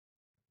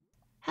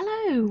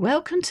Hello,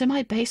 welcome to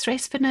my base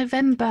race for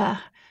November.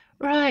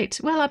 Right,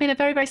 well, I'm in a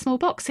very, very small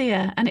box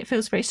here, and it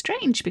feels very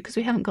strange because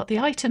we haven't got the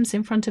items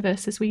in front of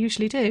us as we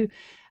usually do.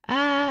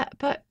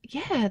 But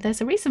yeah, there's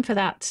a reason for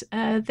that.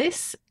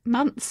 This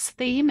month's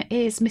theme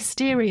is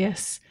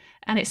mysterious,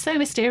 and it's so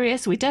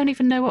mysterious we don't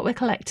even know what we're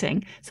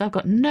collecting. So I've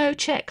got no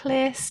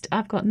checklist,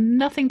 I've got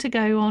nothing to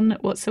go on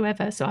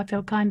whatsoever, so I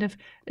feel kind of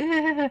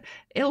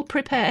ill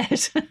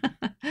prepared.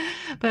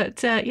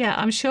 But yeah,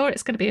 I'm sure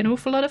it's going to be an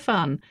awful lot of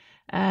fun.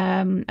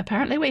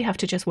 Apparently we have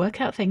to just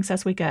work out things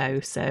as we go.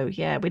 So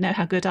yeah, we know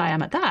how good I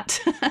am at that.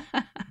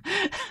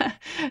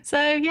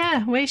 So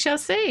yeah, we shall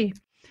see.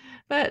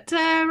 But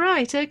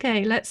right,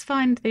 okay, let's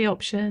find the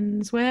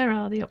options. Where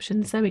are the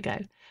options? There we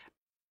go.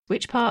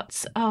 Which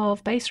parts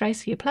of base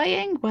race are you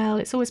playing? Well,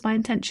 it's always my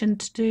intention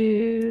to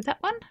do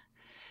that one.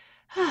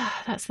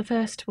 That's the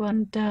first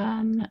one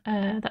done.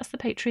 That's the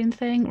Patreon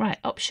thing. Right,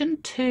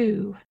 option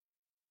 2.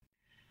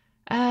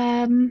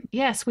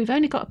 Yes, we've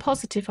only got a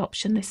positive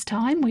option this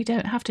time. We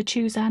don't have to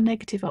choose our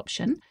negative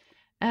option.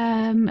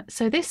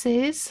 So this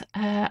is,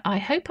 I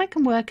hope I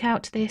can work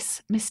out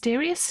this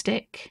mysterious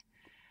stick,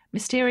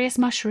 mysterious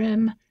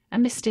mushroom,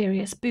 and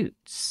mysterious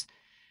boots.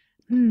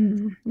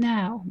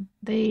 Now,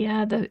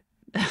 the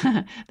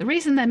the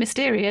reason they're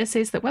mysterious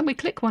is that when we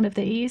click one of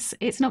these,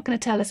 it's not going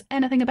to tell us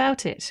anything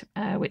about it,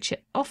 which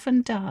it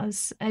often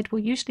does. Ed will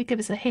usually give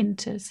us a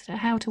hint as to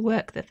how to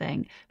work the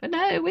thing. But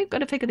no, we've got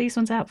to figure these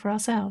ones out for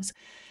ourselves.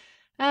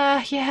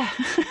 Yeah,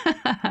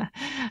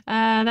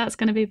 that's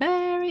going to be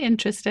very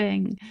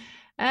interesting.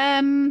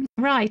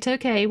 Right,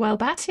 okay, well,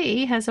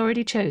 Batty has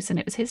already chosen.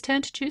 It was his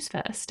turn to choose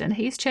first, and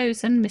he's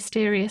chosen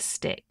Mysterious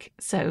Stick.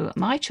 So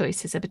my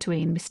choices are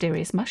between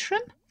Mysterious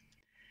Mushroom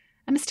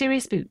and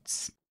Mysterious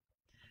Boots.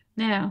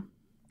 Now,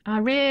 I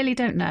really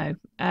don't know.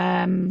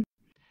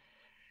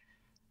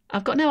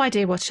 I've got no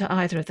idea what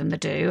either of them they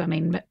do. I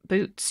mean,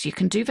 boots, you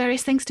can do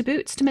various things to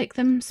boots to make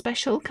them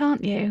special,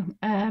 can't you,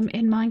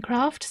 in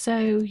Minecraft?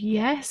 So,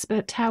 yes,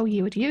 but how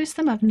you would use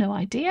them, I've no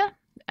idea.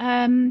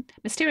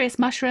 Mysterious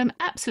mushroom,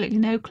 absolutely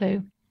no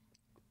clue.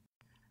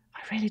 I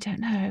really don't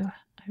know.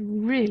 I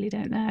really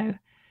don't know.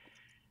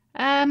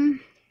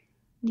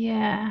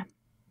 Yeah.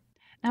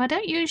 Now, I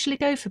don't usually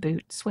go for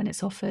boots when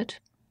it's offered.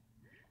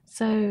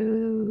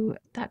 So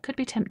that could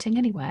be tempting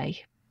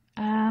anyway.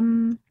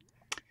 Come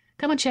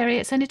on, Cherry,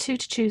 it's only 2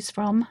 to choose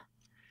from.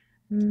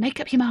 Make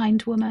up your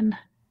mind, woman.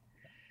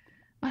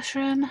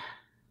 Mushroom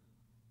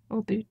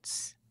or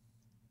boots?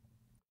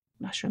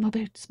 Mushroom or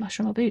boots?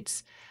 Mushroom or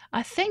boots?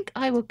 I think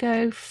I will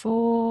go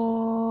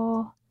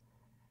for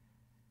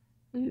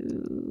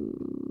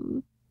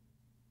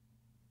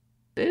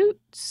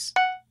boots.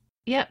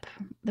 Yep,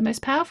 the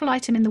most powerful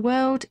item in the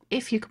world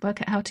if you can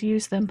work out how to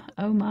use them.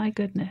 Oh my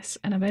goodness.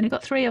 And I've only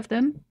got 3 of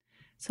them,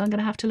 so I'm going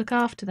to have to look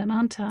after them,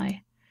 aren't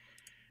I?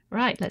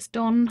 Right, let's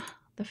don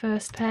the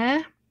first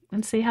pair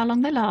and see how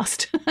long they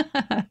last.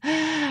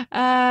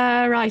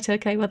 Right,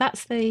 okay, well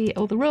that's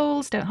all the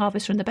rules. Don't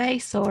harvest from the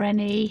base or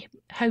any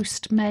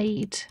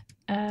host-made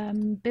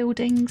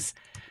buildings.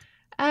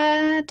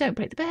 Don't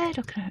break the bed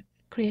or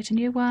create a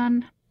new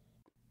one.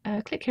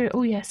 Click here.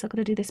 Oh yes, I've got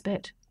to do this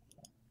bit.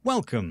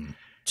 Welcome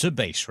to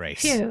Base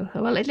Race. Phew,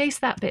 well at least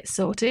that bit's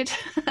sorted.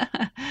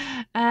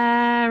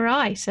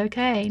 Right,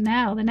 okay,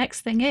 now the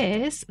next thing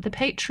is the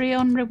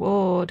Patreon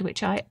reward,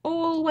 which I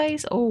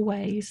always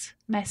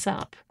mess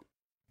up.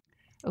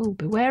 Oh,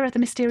 beware of the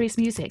mysterious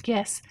music.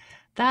 Yes,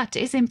 that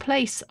is in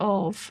place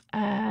of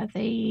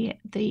the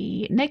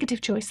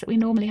negative choice that we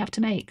normally have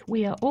to make.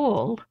 We are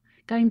all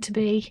going to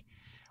be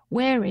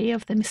wary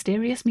of the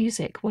mysterious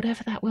music,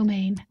 whatever that will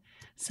mean.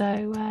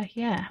 So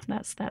yeah,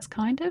 that's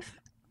kind of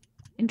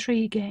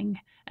intriguing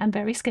and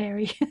very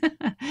scary.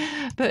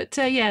 But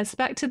yes,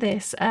 back to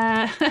this.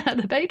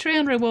 The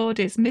Patreon reward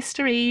is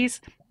Mr. E,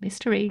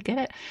 get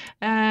it?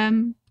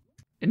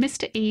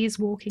 Mr. E's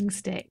walking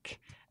stick.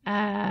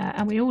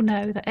 And we all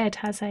know that Ed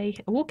has a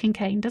walking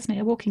cane, doesn't he?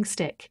 A walking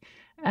stick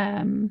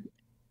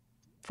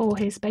for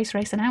his base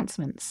race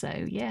announcements.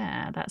 So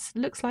yeah,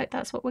 looks like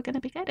that's what we're going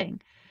to be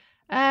getting.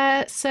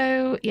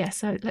 So yeah,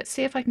 so let's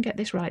see if I can get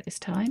this right this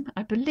time.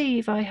 I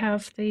believe I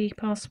have the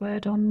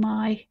password on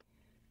my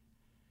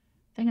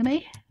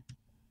thingamy.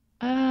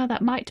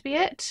 That might be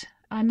it.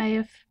 I may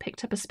have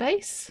picked up a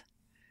space.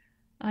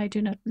 I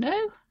do not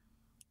know.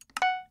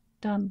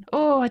 Done.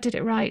 Oh, I did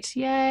it right.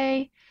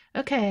 Yay.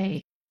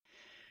 Okay.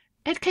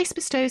 Ed Case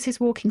bestows his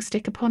walking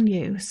stick upon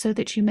you so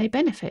that you may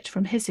benefit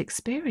from his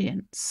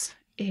experience.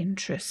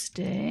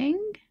 Interesting.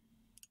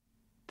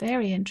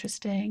 Very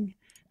interesting.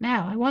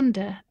 Now, I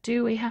wonder,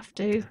 do we have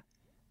to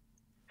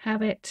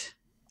have it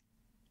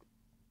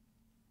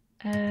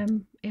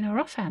in our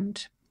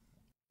offhand?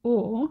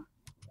 Or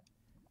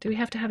do we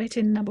have to have it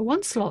in number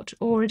 1 slot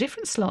or a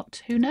different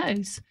slot? Who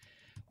knows?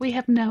 We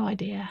have no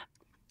idea.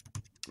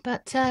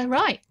 But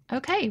right,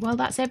 okay, well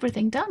that's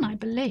everything done, I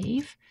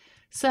believe.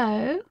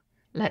 So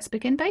let's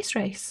begin base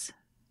race.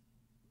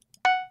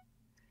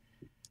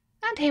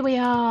 And here we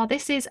are.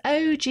 This is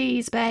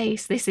OG's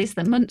base. This is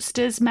the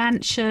Munsters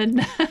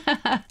mansion.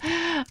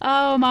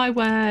 Oh my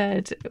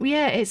word.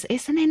 Yeah,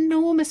 it's an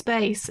enormous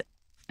base.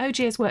 OG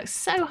has worked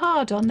so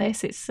hard on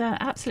this. It's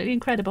absolutely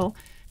incredible.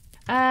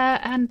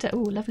 And oh,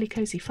 lovely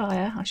cozy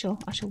fire. I shall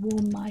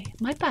warm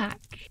my back.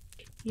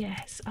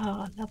 Yes.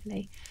 Oh,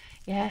 lovely.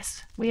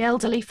 Yes, we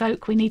elderly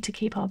folk, we need to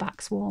keep our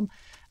backs warm.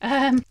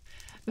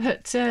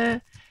 But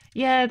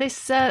yeah,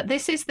 this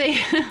is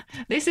the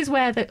this is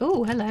where the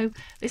oh hello.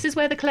 This is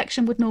where the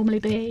collection would normally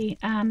be,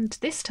 and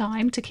this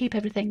time, to keep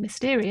everything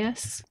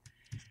mysterious,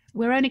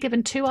 we're only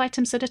given 2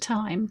 items at a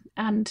time,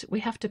 and we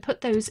have to put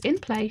those in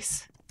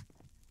place,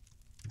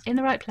 in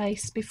the right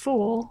place,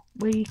 before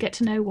we get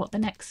to know what the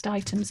next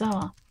items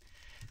are.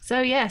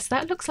 So yes,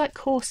 that looks like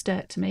coarse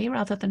dirt to me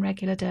rather than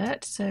regular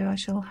dirt, so I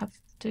shall have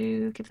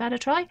to give that a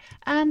try.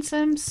 And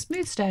some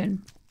smooth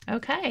stone.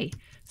 Okay,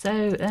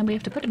 so then we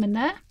have to put them in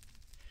there.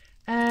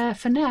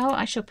 For now,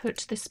 I shall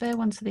put the spare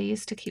ones of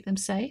these to keep them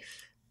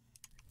safe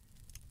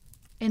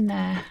in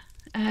there.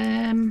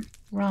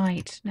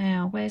 Right,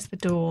 now, where's the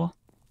door?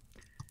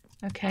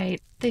 Okay,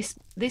 this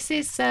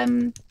is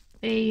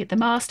the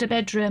master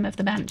bedroom of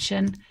the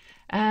mansion.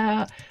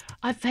 I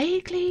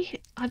vaguely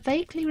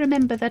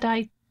remember that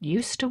I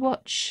used to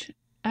watch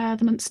the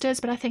Munsters,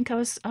 but I think I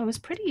was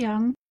pretty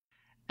young.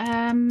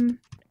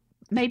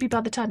 Maybe by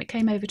the time it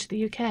came over to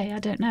the UK, I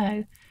don't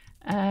know.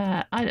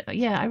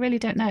 I really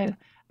don't know.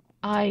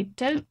 I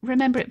don't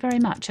remember it very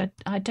much.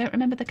 I don't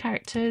remember the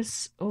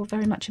characters or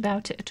very much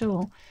about it at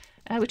all,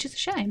 which is a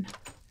shame.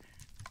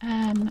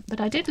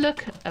 But I did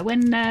look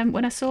when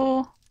I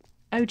saw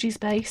OG's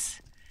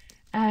base.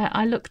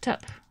 I looked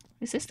up.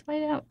 Is this the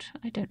way out?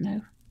 I don't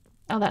know.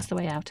 Oh, that's the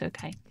way out.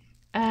 Okay.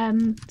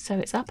 So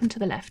it's up and to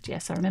the left.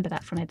 Yes, I remember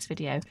that from Ed's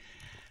video.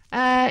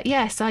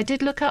 Yes, I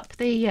did look up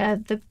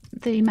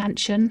the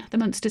mansion, the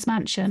Munsters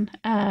mansion,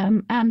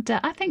 and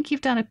I think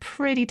you've done a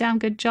pretty damn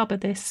good job of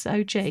this,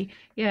 OG.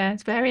 Yeah,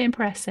 it's very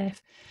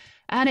impressive,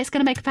 and it's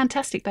going to make a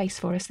fantastic base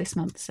for us this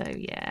month. So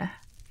yeah,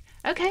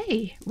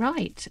 okay,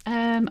 right.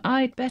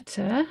 I'd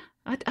better.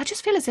 I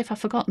just feel as if I've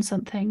forgotten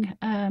something,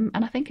 and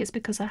I think it's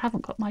because I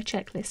haven't got my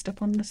checklist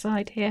up on the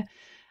side here.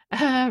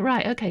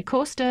 Right, okay,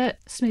 coarse dirt,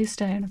 smooth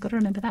stone. I've got to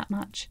remember that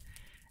much.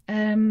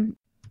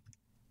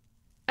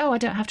 Oh, I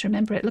don't have to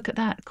remember it. Look at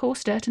that.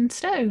 Coarse dirt and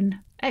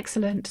stone.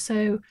 Excellent.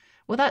 So,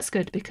 well, that's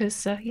good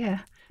because,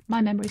 yeah,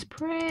 my memory's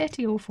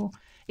pretty awful.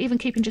 Even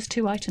keeping just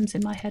 2 items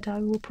in my head, I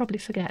will probably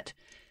forget.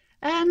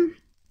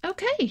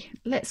 Okay,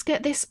 let's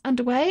get this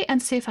underway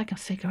and see if I can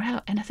figure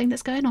out anything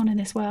that's going on in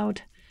this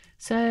world.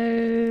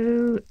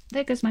 So,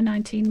 there goes my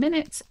 19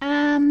 minutes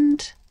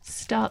and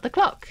start the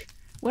clock.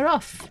 We're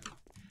off.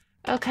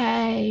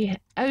 Okay,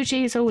 OG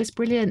is always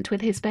brilliant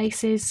with his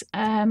bases.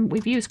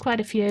 We've used quite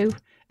a few.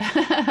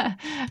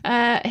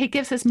 He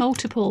gives us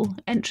multiple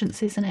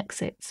entrances and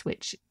exits,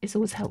 which is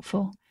always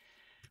helpful.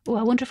 Oh,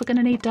 I wonder if we're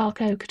going to need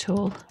dark oak at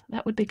all.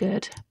 That would be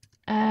good.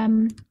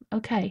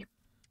 Okay.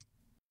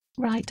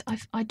 Right,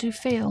 I do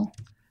feel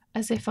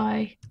as if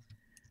I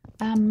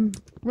am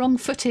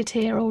wrong-footed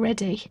here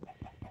already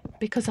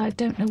because I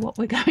don't know what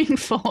we're going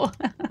for.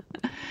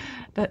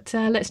 But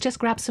let's just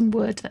grab some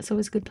wood. That's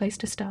always a good place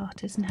to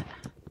start, isn't it?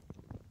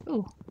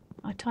 Oh,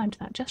 I timed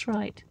that just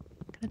right.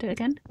 Can I do it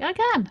again? Yeah, I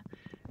can.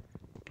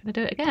 Can I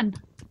do it again?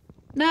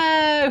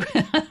 No!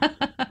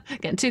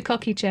 Getting too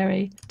cocky,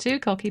 Cherry. Too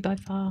cocky by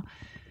far.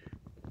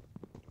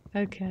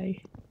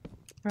 Okay.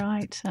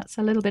 Right, that's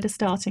a little bit of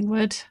starting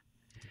wood.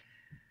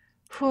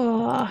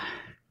 Whew.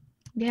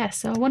 Yeah,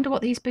 so I wonder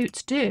what these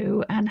boots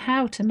do and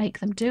how to make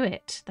them do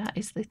it. That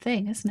is the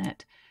thing, isn't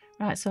it?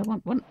 Right, so I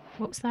want one.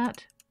 What's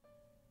that?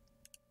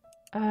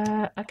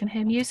 I can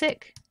hear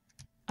music.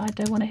 I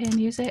don't want to hear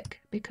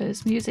music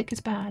because music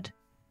is bad.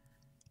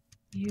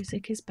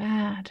 Music is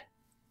bad.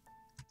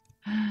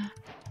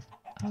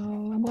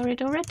 Oh, I'm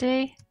worried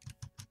already.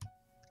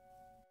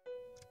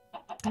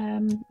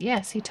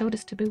 Yes, he told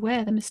us to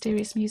beware the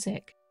mysterious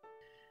music.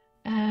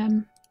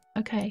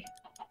 Okay.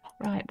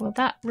 Right, well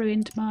that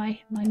ruined my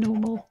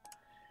normal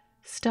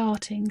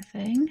starting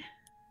thing.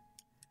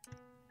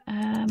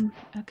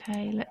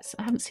 Okay,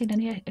 I haven't seen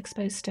any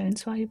exposed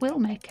stones, so I will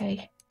make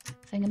a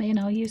thingamy and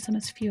I'll use them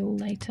as fuel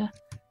later.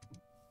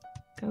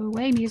 Go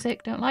away,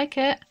 music, don't like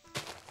it.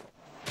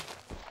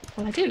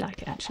 Well, I do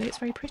like it actually, it's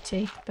very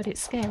pretty, but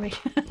it's scary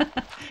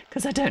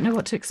because I don't know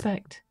what to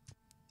expect.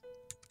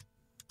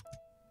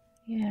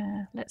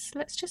 Yeah,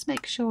 let's just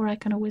make sure I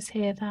can always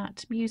hear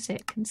that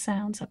music and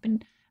sounds. I've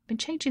been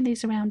changing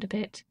these around a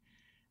bit.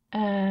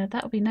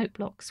 That'll be note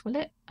blocks, will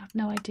it? I've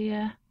no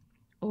idea.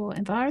 Or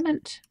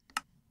environment.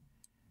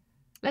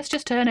 Let's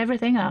just turn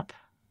everything up.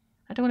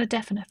 I don't want to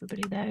deafen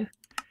everybody though.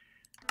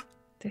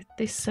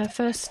 This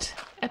first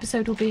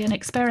episode will be an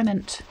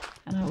experiment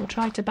and I will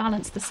try to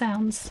balance the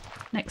sounds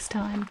next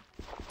time.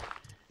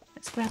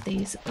 Let's grab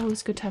these.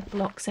 Always good to have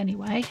blocks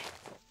anyway.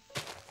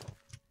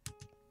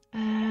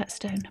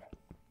 Stone.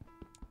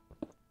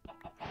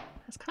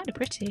 That's kind of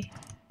pretty.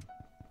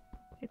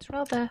 It's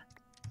rather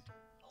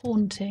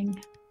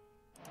haunting.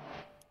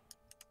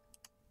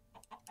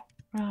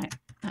 Right,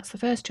 That's the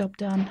first job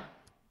done.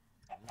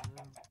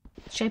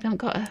 Shame I haven't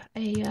got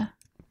a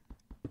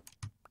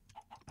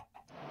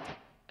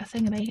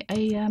thingammy,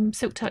 a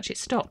silk touch. It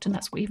stopped, and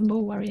that's even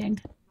more worrying.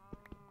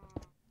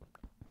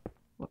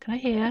 What can I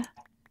hear?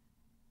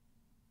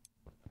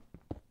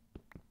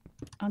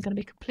 I'm going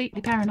to be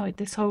completely paranoid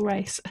this whole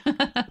race.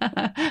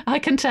 I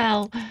can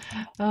tell.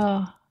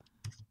 Oh,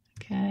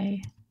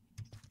 okay.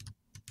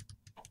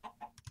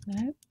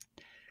 No,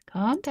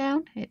 calm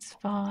down. It's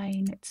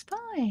fine. It's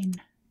fine.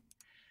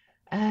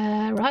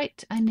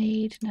 Right. I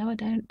need. No, I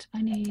don't.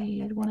 I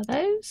need one of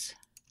those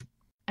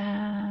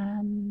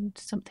and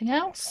something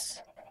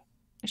else.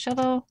 A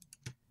shovel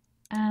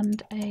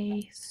and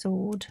a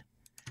sword.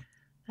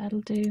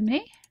 That'll do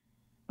me.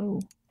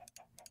 Oh,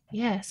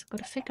 yes. I've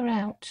got to figure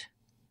out.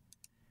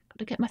 Got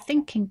to get my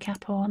thinking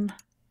cap on.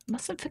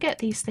 Mustn't forget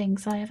these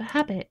things. I have a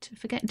habit of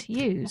forgetting to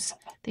use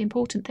the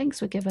important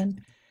things we're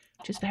given,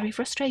 which is very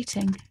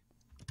frustrating.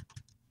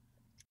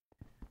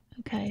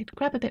 Okay,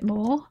 grab a bit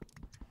more.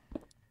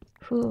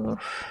 I'll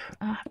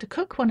have to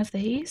cook one of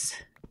these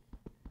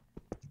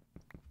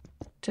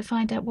to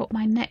find out what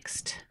my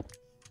next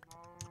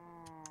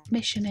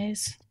mission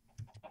is.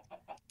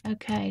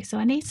 Okay, so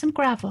I need some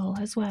gravel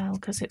as well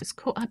because it was.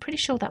 I'm pretty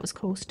sure that was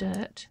coarse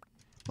dirt.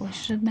 Oh, I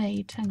should have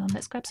made. Hang on,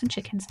 let's grab some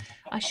chickens.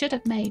 I should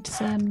have made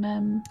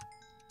some.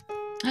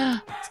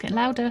 It's getting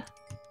louder.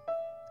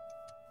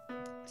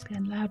 It's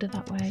getting louder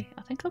that way.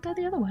 I think I'll go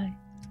the other way.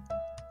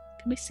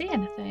 Can we see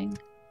anything?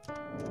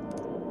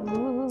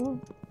 Oh.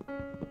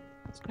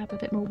 Let's grab a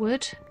bit more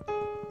wood.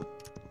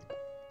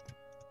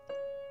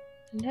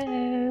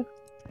 Hello.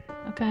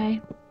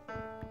 Okay.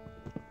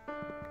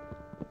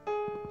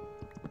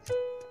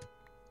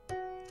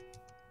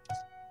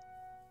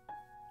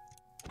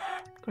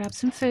 Grab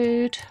some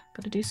food.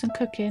 Got to do some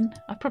cooking.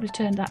 I've probably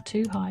turned that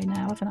too high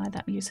now, haven't I,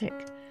 that music?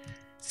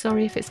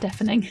 Sorry if it's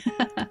deafening.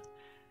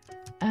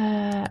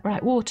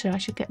 Right, water. I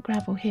should get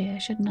gravel here,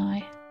 shouldn't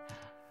I?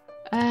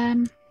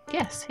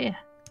 Yes, here.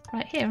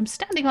 Right here. I'm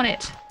standing on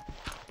it.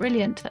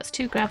 Brilliant. That's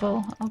 2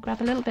 gravel. I'll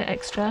grab a little bit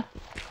extra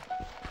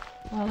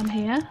while I'm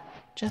here,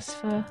 just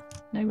for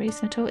no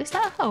reason at all. Is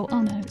that a hole?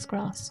 Oh no, it's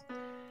grass.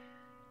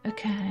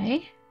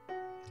 Okay.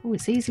 Oh,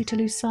 it's easy to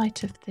lose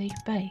sight of the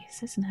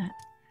base, isn't it?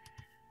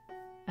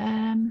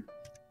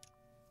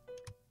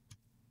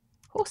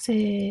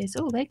 Horses.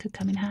 Oh, they could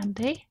come in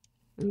handy.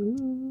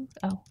 Ooh.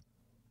 Oh,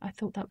 I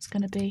thought that was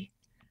going to be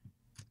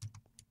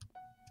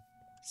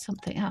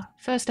something. Ah,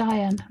 first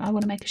iron. I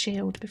want to make a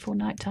shield before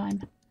night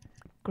time.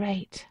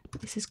 Great.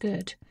 This is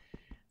good.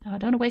 Now, I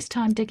don't want to waste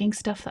time digging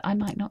stuff that I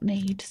might not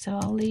need, so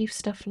I'll leave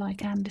stuff like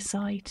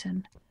andesite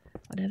and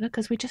whatever,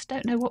 because we just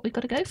don't know what we've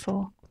got to go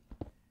for.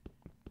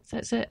 So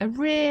it's a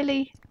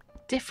really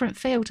different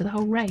feel to the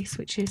whole race,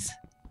 which is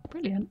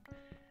brilliant.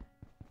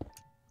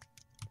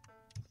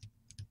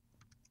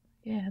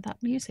 Yeah,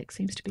 that music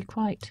seems to be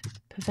quite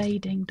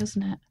pervading,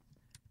 doesn't it?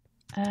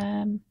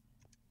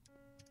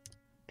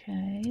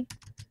 Okay.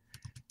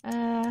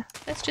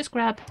 Let's just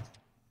grab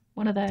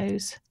one of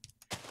those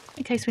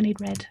in case we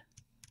need red.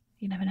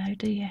 You never know,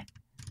 do you?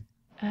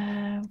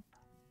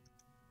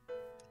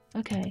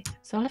 Okay,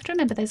 so I'll have to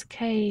remember there's a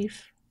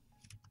cave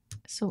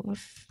sort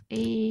of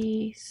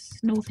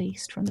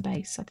northeast from the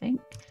base, I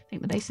think. I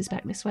think the base is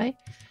back this way,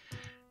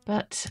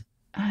 but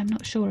I'm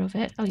not sure of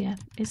it. Oh yeah,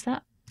 is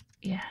that?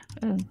 Yeah.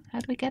 Oh, how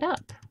do we get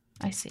up?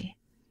 I see.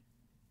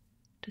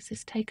 Does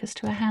this take us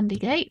to a handy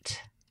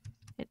gate?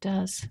 It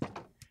does.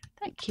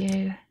 Thank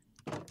you.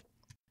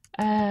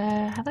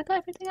 Have I got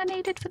everything I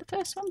needed for the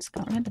first ones?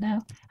 Can't remember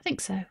now. I think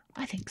so.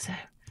 I think so.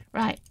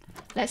 Right.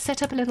 Let's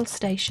set up a little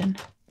station.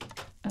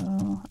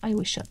 Oh, I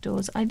always shut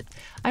doors. I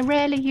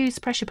rarely use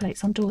pressure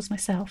plates on doors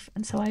myself,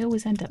 and so I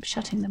always end up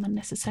shutting them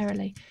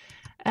unnecessarily.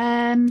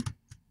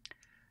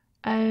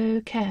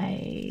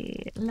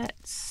 Okay,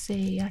 let's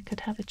see. I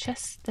could have a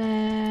chest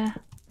there.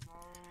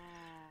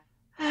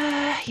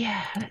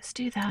 Yeah, let's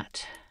do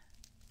that.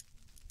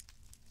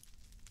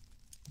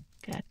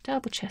 Get a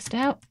double chest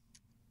out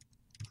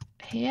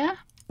here,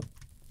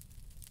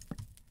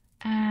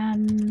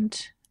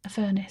 and a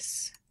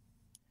furnace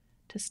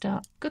to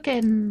start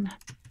cooking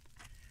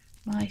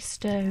my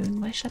stone.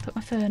 Where should I put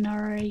my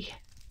fernery?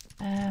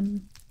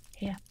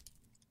 Here.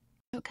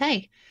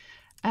 Okay,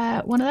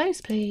 one of those,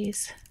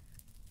 please.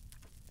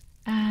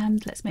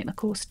 And let's make my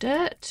coarse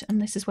dirt,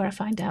 and this is where I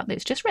find out that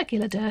it's just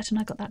regular dirt and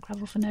I got that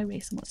gravel for no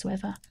reason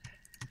whatsoever.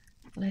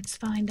 Let's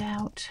find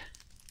out.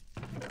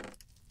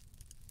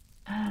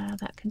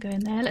 That can go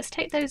in there. Let's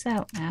take those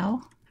out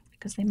now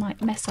because they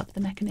might mess up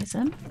the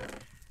mechanism,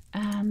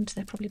 and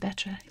they're probably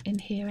better in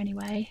here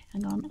anyway.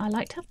 Hang on, I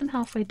like to have them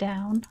halfway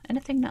down.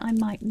 Anything that I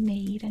might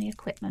need, any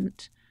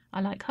equipment, I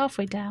like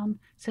halfway down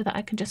so that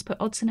I can just put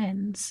odds and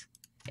ends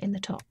in the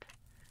top,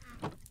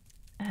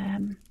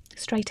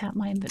 straight out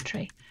my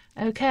inventory.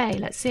 Okay,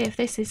 let's see if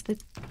this is the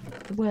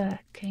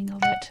working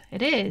of it.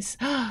 It is.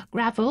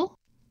 Gravel.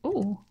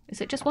 Oh,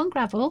 is it just one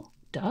gravel?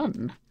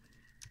 Done.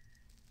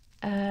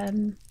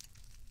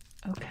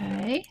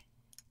 Okay,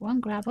 one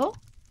gravel.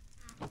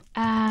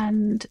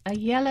 and a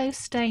yellow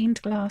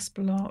stained glass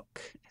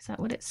block. Is that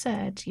what it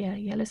said? Yeah,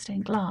 yellow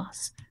stained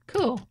glass.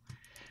 Cool.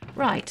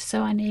 Right,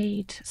 so I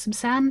need some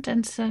sand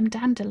and some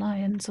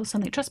dandelions or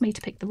something. Trust me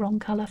to pick the wrong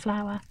colour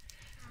flower.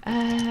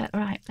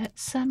 Right,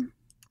 let's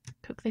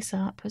cook this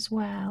up as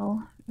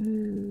well.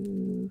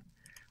 Ooh.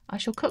 I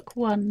shall cook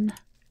one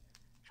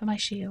for my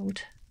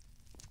shield,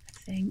 I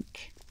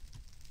think.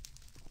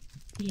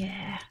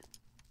 Yeah.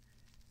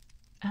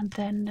 And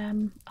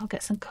then I'll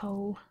get some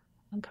coal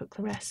and cook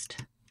the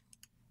rest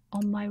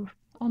on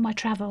my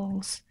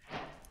travels.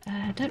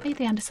 Don't need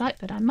the andesite,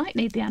 but I might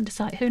need the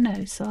andesite, who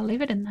knows, so I'll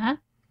leave it in there.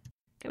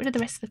 Get rid of the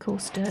rest of the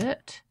coarse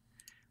dirt.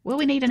 Will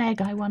we need an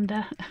egg, I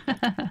wonder?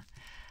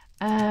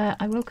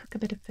 I will cook a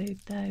bit of food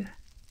though.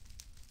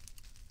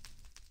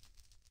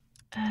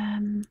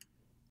 Don't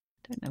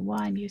know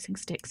why I'm using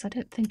sticks. I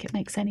don't think it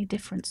makes any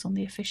difference on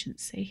the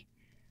efficiency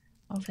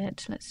of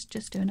it. Let's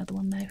just do another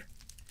one though.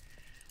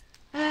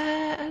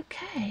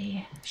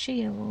 Okay,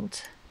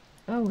 shield.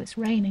 Oh, it's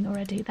raining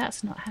already.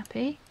 That's not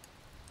happy.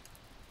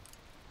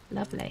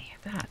 Lovely,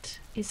 that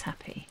is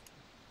happy.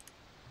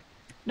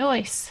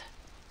 Nice.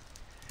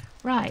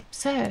 Right,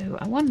 so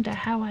I wonder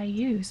how I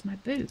use my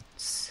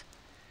boots.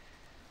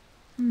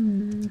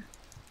 No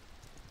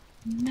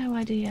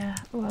idea.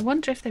 Oh, I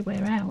wonder if they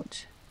wear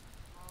out.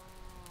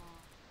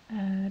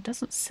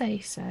 Doesn't say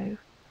so.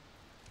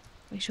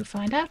 We shall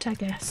find out, I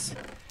guess.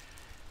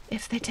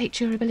 If they take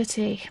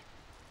durability.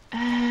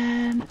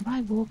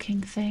 My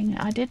walking thing.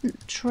 I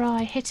didn't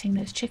try hitting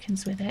those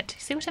chickens with it.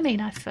 See what I mean?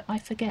 I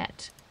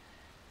forget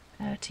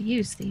to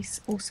use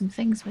these awesome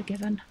things we're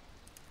given.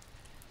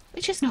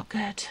 Which is not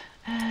good.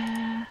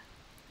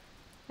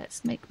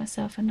 Let's make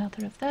myself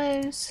another of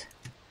those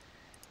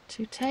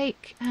to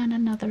take and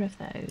another of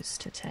those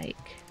to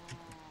take.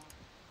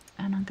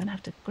 And I'm going to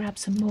have to grab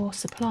some more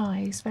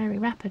supplies very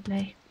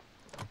rapidly.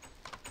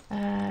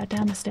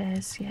 Down the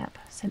stairs, yep.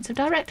 Sense of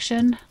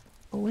direction.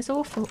 Always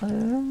awful.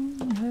 Oh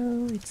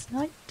no, it's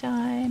night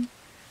time.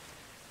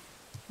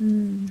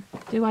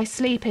 Do I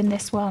sleep in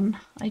this one?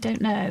 I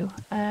don't know.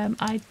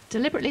 I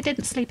deliberately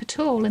didn't sleep at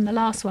all in the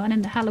last one,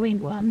 in the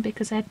Halloween one,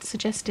 because Ed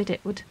suggested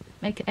it would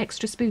make it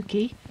extra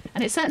spooky.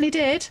 And it certainly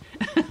did.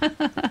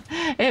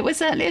 It was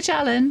certainly a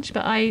challenge,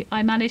 but I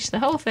managed the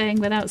whole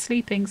thing without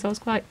sleeping, so I was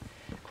quite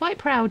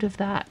proud of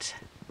that.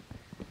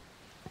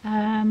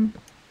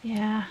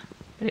 Yeah,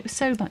 but it was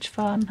so much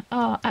fun.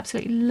 Oh,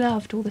 absolutely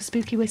loved all the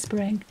spooky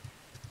whispering.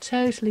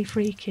 Totally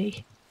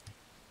freaky.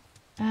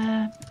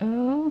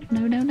 Oh,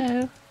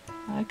 no.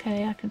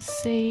 Okay, I can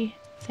see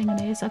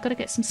thingamies. I've got to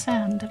get some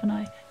sand, haven't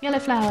I? Yellow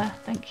flower,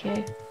 thank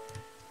you.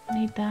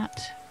 Need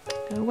that.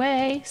 Go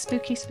away.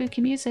 Spooky,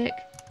 spooky music.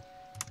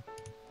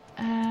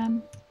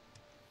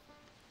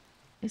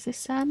 Is this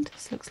sand?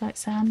 This looks like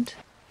sand.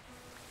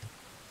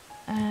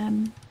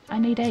 I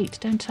need 8,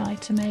 don't I,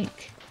 to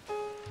make...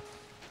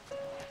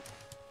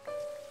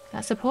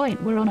 That's the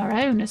point. We're on our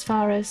own as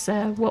far as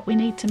what we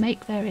need to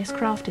make various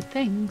crafted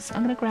things.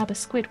 I'm going to grab a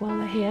squid while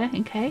they're here,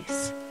 in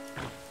case.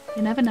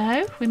 You never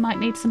know. We might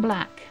need some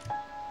black.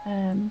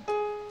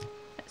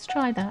 Let's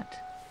try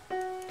that.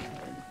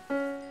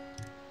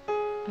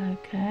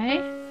 Okay.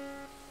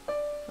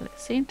 Well, it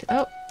seemed to...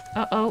 Oh!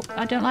 Uh-oh.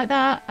 I don't like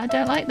that. I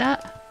don't like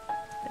that.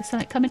 There's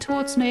something coming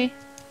towards me.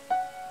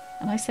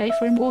 Am I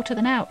safer in water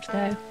than out,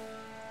 though?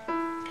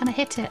 Can I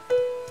hit it?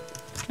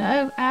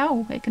 No.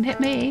 Ow. It can hit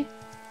me.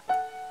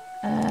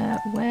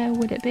 Where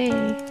would it be?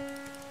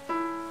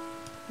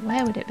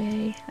 Where would it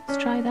be?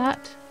 Let's try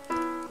that.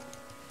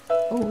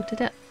 Oh,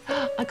 did it?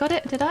 I got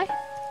it, did I?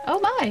 Oh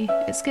my!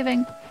 It's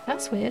giving...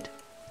 That's weird.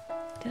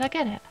 Did I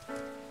get it?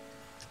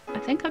 I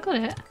think I got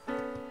it.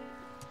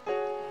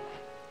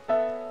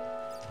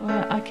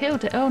 Well, I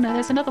killed it. Oh no,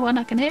 there's another one.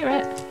 I can hear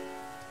it.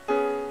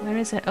 Where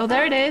is it? Oh,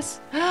 there it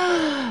is.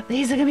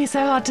 These are going to be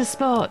so hard to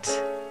spot.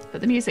 But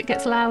the music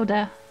gets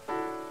louder.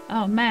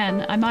 Oh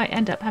man, I might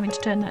end up having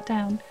to turn that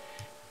down.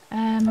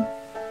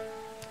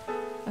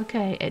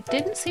 Okay, it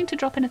didn't seem to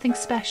drop anything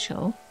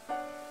special.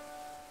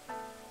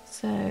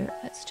 So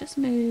let's just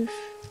move.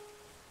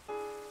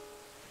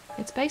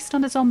 It's based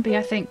on a zombie,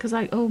 I think, because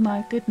oh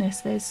my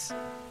goodness, there's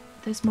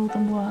more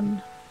than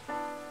one.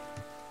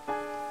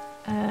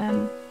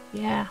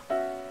 Yeah.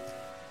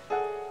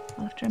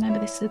 I'll have to remember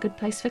this is a good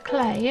place for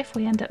clay if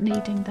we end up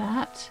needing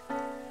that.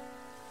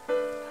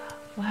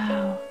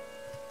 Wow.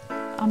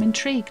 I'm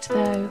intrigued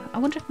though. I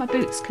wonder if my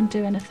boots can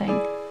do anything.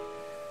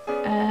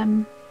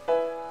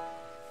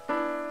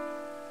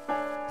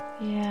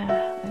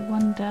 Yeah, I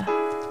wonder.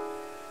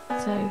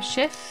 So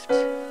shift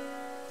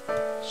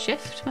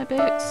my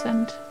boots,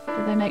 and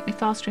do they make me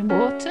faster in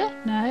water?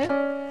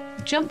 No.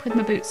 Jump with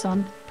my boots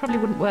on. Probably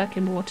wouldn't work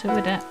in water,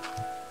 would it?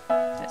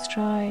 Let's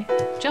try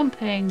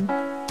jumping.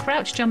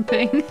 Crouch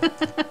jumping.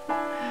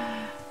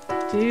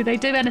 Do they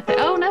do anything?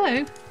 Oh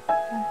no.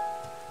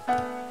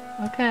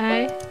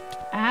 Okay.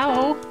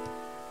 Ow.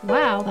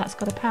 Wow, that's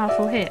got a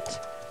powerful hit.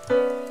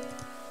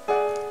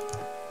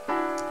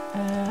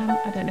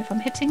 I don't know if I'm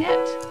hitting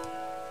it.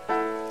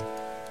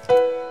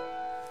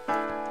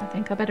 I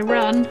think I better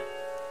run.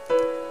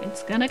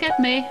 It's gonna get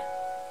me.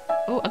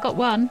 Oh, I got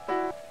one.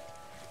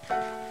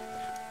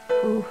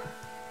 Ooh,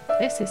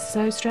 this is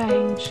so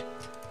strange.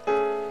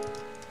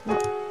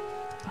 What?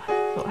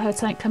 I thought I heard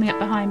something coming up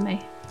behind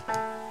me.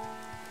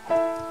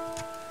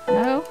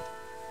 No?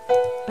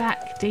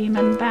 Back,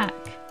 demon, back.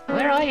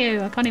 Where are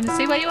you? I can't even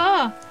see where you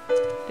are.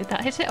 Did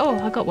that hit it? Oh,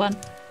 I got one.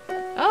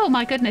 Oh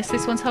my goodness,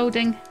 this one's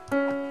holding.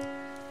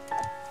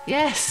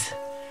 Yes.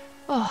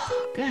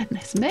 Oh,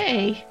 goodness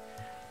me.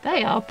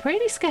 They are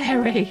pretty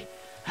scary.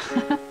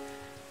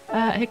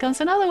 Here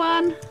comes another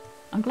one.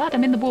 I'm glad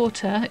I'm in the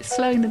water. It's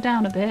slowing them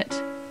down a bit.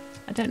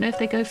 I don't know if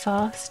they go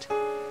fast.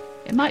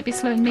 It might be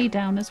slowing me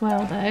down as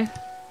well, though.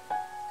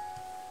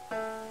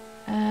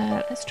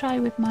 Let's try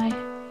with my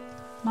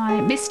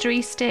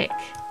mystery stick.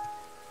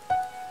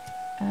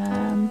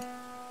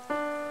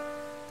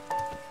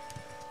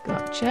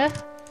 Gotcha.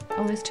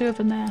 Oh, there's two of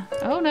them there.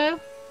 Oh no.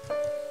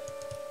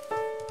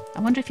 I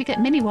wonder if you get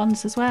mini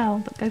ones as well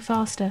that go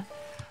faster.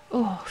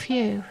 Oh,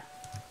 phew.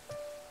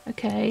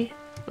 Okay.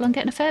 Well, I'm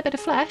getting a fair bit of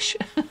flesh.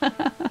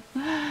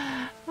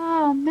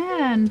 Oh,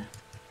 man.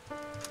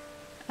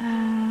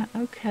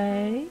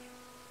 Okay.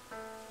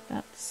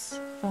 That's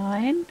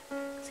fine.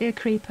 See a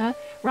creeper.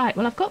 Right,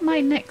 well, I've got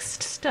my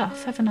next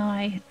stuff, haven't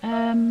I?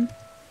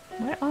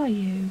 Where are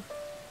you?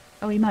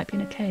 Oh, he might be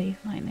in a cave,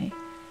 mightn't he?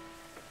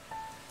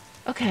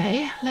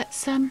 Okay,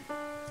 let's,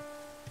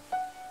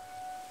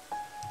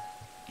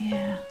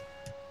 yeah.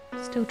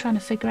 Still trying to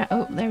figure out...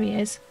 Oh, there he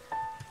is.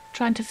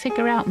 Trying to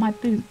figure out my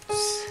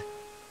boots.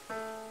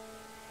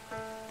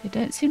 They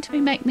don't seem to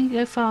be making me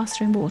go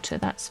faster in water,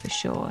 that's for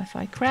sure. If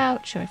I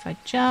crouch or if I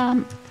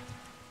jump.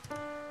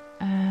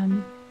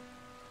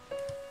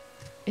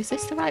 Is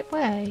this the right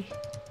way?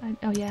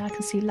 Oh yeah, I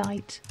can see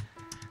light.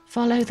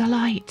 Follow the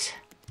light.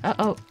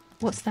 Uh-oh,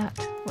 what's that?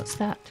 What's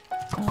that?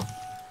 Oh.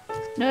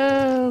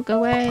 No, go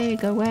away,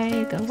 go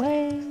away, go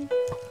away.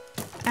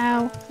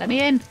 Ow, let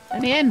me in,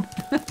 let me in.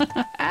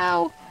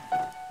 Ow.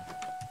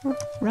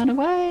 Run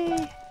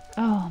away.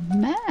 Oh,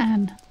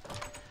 man.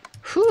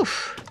 Whew.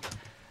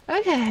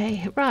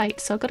 Okay,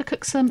 right, so I've got to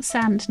cook some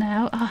sand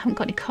now. Oh, I haven't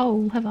got any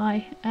coal, have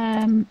I?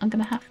 I'm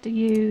going to have to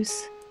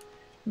use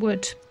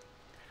wood.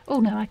 Oh,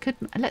 no, I could...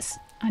 I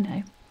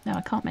know. No,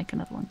 I can't make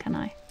another one, can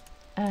I?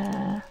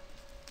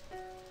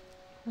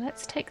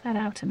 Let's take that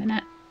out a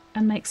minute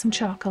and make some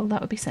charcoal.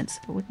 That would be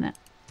sensible, wouldn't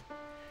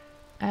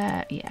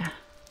it? Yeah.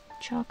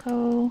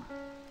 Charcoal.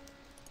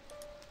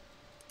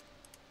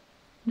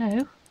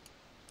 No.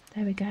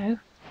 There we go.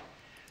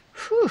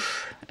 Whew.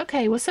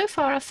 Okay, well, so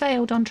far I've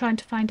failed on trying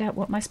to find out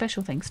what my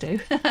special things do.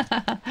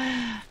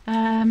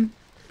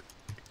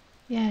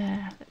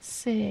 Yeah, let's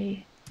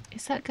see.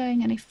 Is that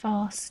going any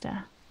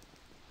faster?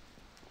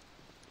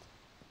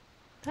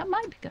 That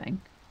might be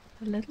going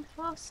a little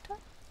faster.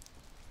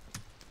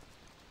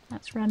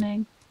 That's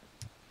running.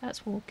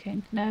 That's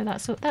walking. No,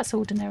 that's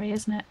ordinary,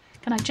 isn't it?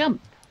 Can I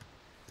jump?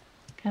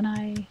 Can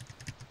I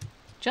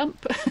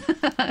jump?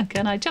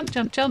 Can I jump,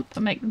 jump, jump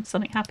and make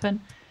something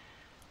happen?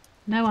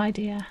 No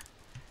idea.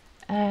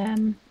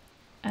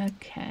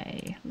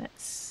 Okay,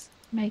 let's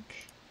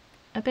make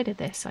a bit of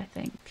this, I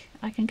think.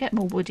 I can get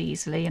more wood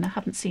easily, and I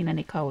haven't seen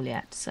any coal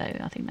yet, so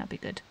I think that'd be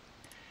good.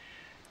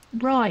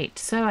 Right,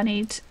 so I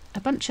need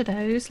a bunch of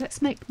those.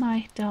 Let's make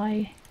my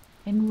dye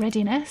in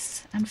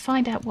readiness and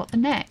find out what the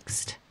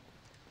next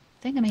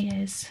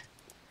thingamy is.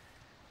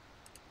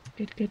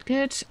 Good, good,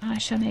 good. I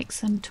shall make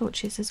some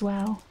torches as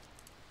well.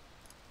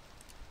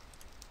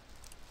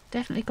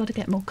 Definitely got to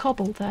get more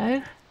cobble,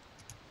 though.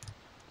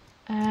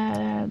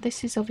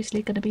 This is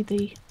obviously going to be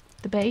the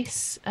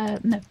base.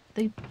 No,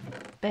 the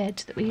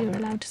bed that we are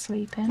allowed to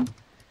sleep in.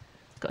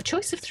 Got a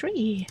choice of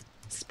 3.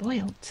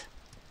 Spoilt.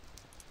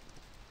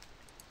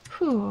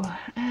 Whew.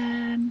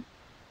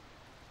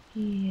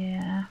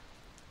 Yeah.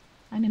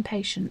 I'm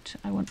impatient.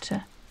 I want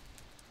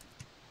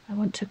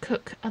to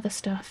cook other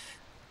stuff.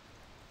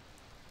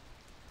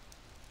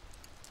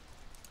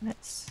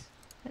 Let's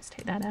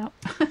take that out.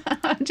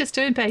 I'm just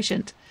too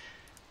impatient.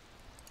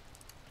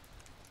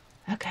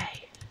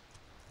 Okay.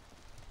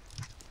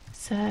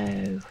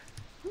 So,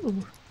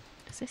 ooh,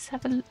 does this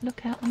have a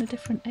look out on a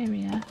different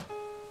area?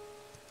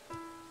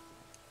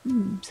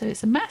 So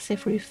it's a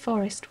massive roof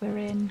forest we're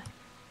in.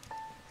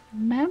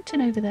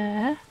 Mountain over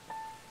there.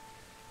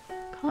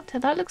 Can't tell.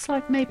 That looks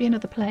like maybe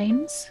another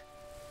plains.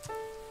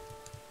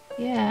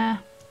 Yeah,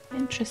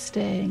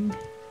 interesting.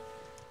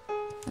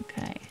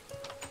 Okay.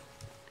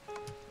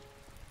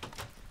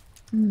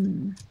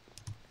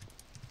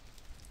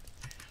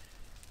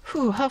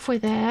 Whew, halfway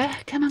there.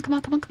 Come on, come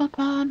on, come on, come on,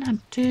 come on.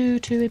 I'm too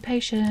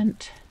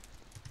impatient.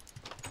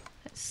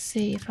 Let's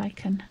see if I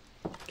can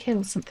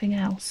kill something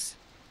else.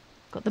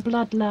 Got the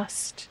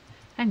bloodlust.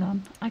 Hang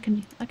on, I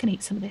can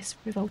eat some of this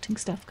revolting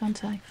stuff,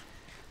 can't I?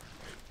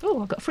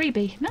 Oh, I've got a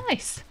freebie.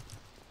 Nice.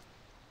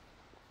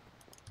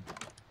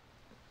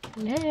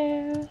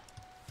 Hello.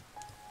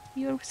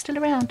 You're still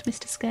around,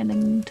 Mr.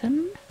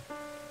 Skellington.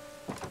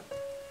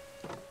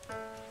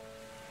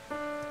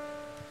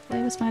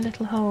 Where was my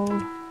little hole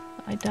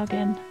that I dug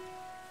in?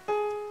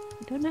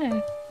 I don't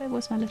know. Where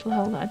was my little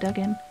hole that I dug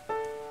in?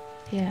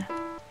 Here.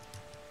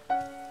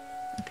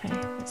 Okay,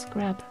 let's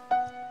grab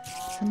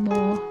some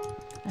more.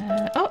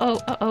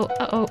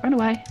 Run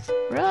away.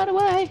 Run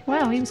away.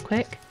 Wow, he was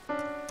quick.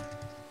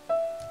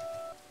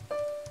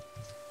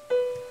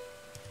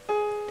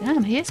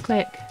 Damn, he is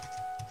quick.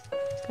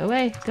 Go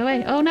away, go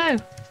away. Oh no,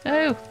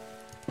 no.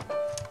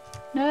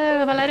 No,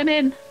 have I let him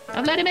in?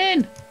 I've let him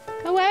in.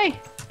 Go away.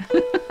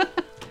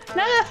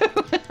 No.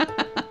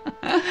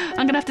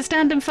 I'm gonna have to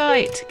stand and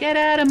fight. Get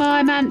out of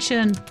my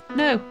mansion.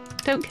 No,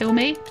 don't kill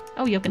me.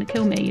 Oh, you're gonna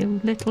kill me,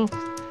 you little...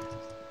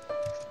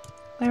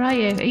 Where are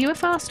you? Are you a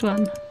fast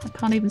one? I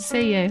can't even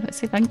see you. Let's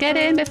see if I can get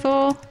in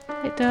before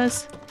it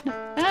does.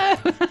 No.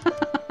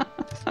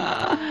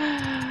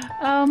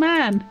 Oh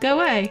man, go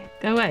away.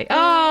 Go away.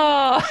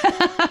 Oh!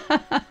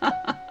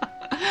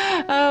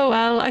 Oh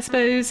well, I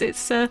suppose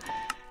it's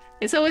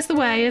always the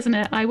way, isn't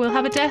it? I will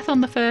have a death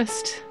on the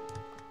first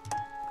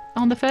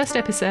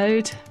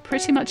episode,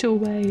 pretty much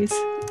always.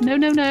 No,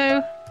 no,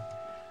 no.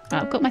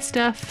 Right, I've got my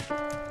stuff.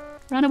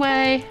 Run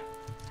away.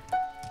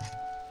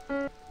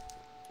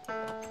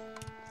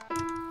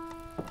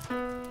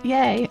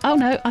 Yay. Oh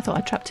no, I thought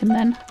I trapped him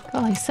then.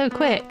 God, he's so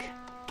quick.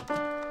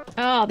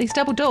 Oh, these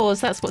double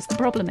doors, that's what the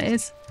problem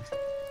is.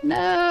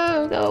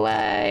 No, go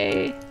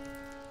away.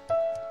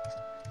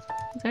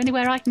 Is there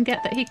anywhere I can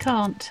get that he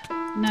can't?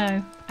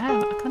 No. Oh,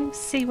 I can't even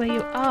see where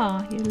you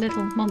are, you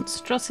little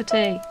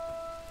monstrosity.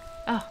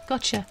 Oh,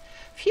 gotcha.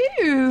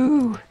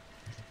 Phew!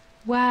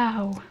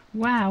 Wow.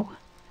 Wow.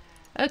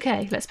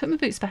 Okay, let's put my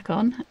boots back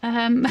on.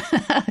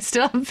 I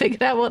still haven't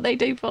figured out what they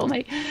do for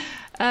me.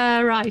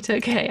 Right,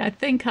 okay, I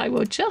think I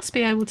will just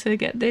be able to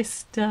get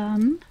this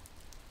done.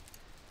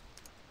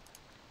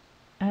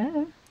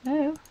 Oh,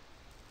 no.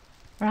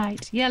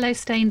 Right, yellow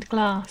stained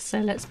glass. So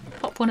let's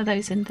pop one of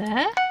those in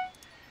there.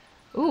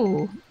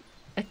 Ooh,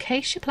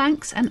 acacia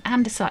planks and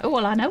andesite. Oh,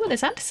 well, I know where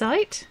there's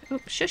andesite. Oh,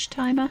 shush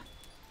timer.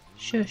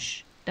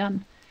 Shush.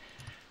 Done.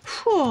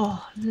 Whew,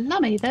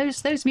 lummy,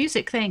 those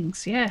music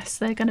things. Yes,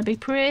 they're going to be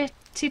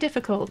pretty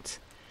difficult.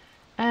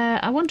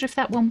 I wonder if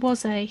that one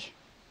was a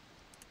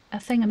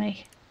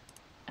thingamy.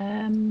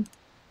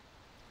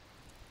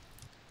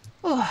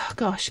 Oh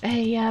gosh,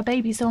 a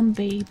baby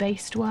zombie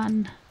based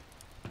one.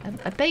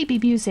 A baby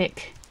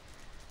music.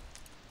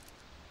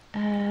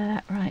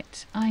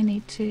 Right, I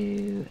need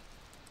to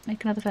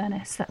make another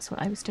furnace. That's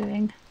what I was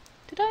doing.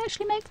 Did I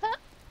actually make that?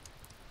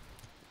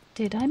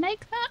 Did I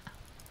make that?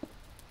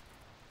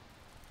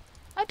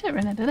 I don't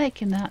remember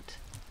making that.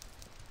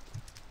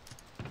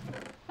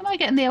 Am I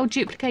getting the old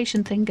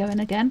duplication thing going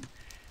again?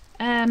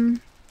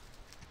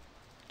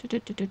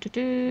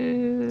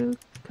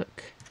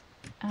 Cook.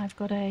 I've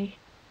got a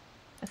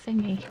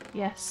thingy.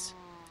 Yes.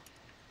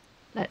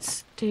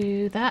 Let's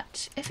do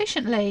that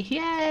efficiently.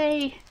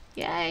 Yay!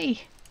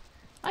 Yay!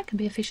 I can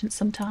be efficient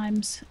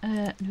sometimes.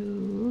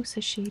 No,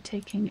 says she,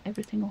 taking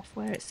everything off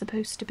where it's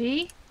supposed to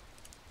be.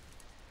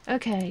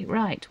 Okay,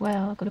 right.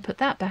 Well, I've got to put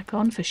that back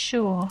on for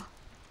sure.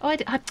 Oh, I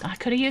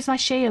could have used my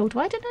shield.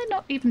 Why did I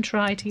not even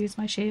try to use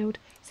my shield?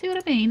 See what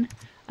I mean?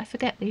 I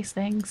forget these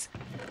things.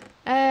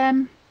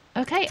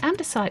 Okay,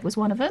 andesite was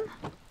one of them.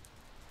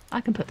 I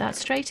can put that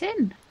straight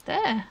in.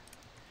 There.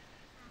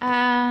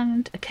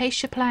 And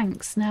acacia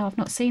planks. Now, I've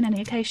not seen any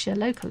acacia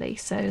locally,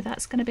 so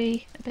that's going to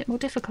be a bit more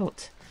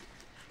difficult.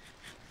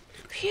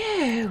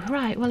 Phew!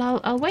 Right, well,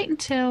 I'll wait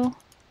until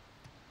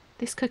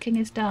this cooking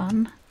is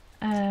done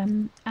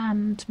and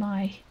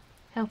my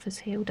health is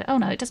healed. Oh,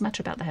 no, it doesn't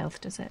matter about the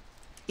health, does it?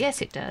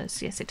 Yes, it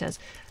does. Yes, it does.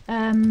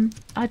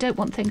 I don't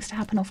want things to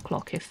happen off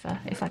clock if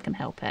I can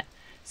help it.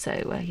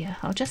 So, yeah,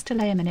 I'll just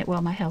delay a minute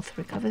while my health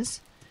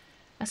recovers.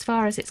 As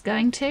far as it's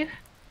going to.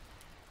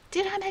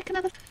 Did I make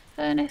another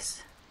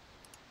furnace?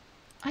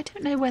 I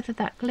don't know whether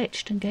that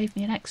glitched and gave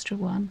me an extra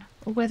one,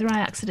 or whether I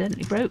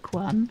accidentally broke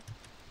one.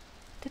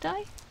 Did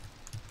I?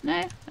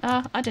 No?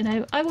 I don't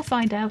know. I will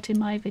find out in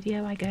my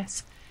video, I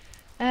guess.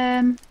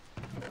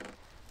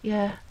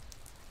 Yeah.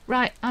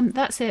 Right,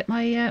 that's it.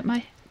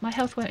 My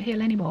health won't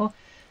heal anymore.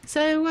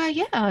 So,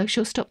 yeah, I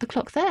shall stop the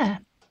clock there.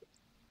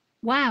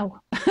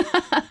 Wow.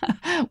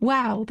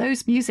 Wow,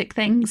 those music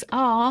things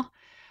are,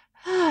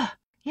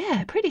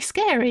 yeah, pretty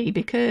scary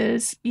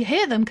because you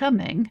hear them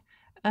coming,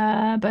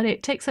 but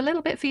it takes a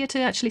little bit for you to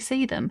actually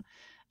see them.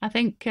 I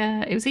think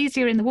it was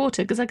easier in the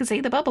water because I could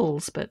see the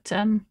bubbles, but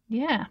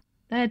yeah,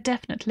 they're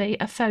definitely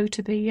a foe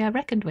to be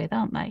reckoned with,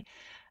 aren't they?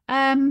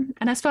 And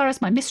as far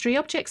as my mystery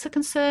objects are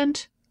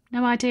concerned,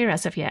 no idea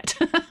as of yet.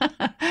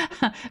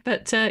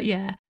 But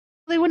yeah,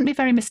 they wouldn't be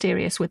very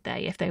mysterious, would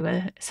they, if they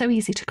were so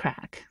easy to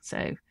crack?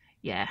 So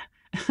yeah,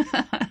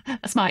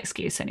 that's my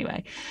excuse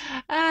anyway.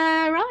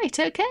 Right,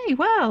 okay,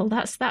 well,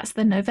 that's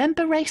the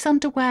November race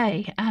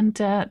underway, and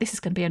this is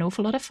going to be an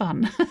awful lot of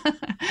fun.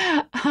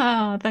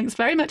 Thanks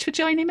very much for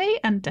joining me,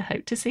 and I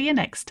hope to see you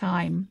next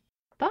time.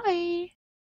 Bye.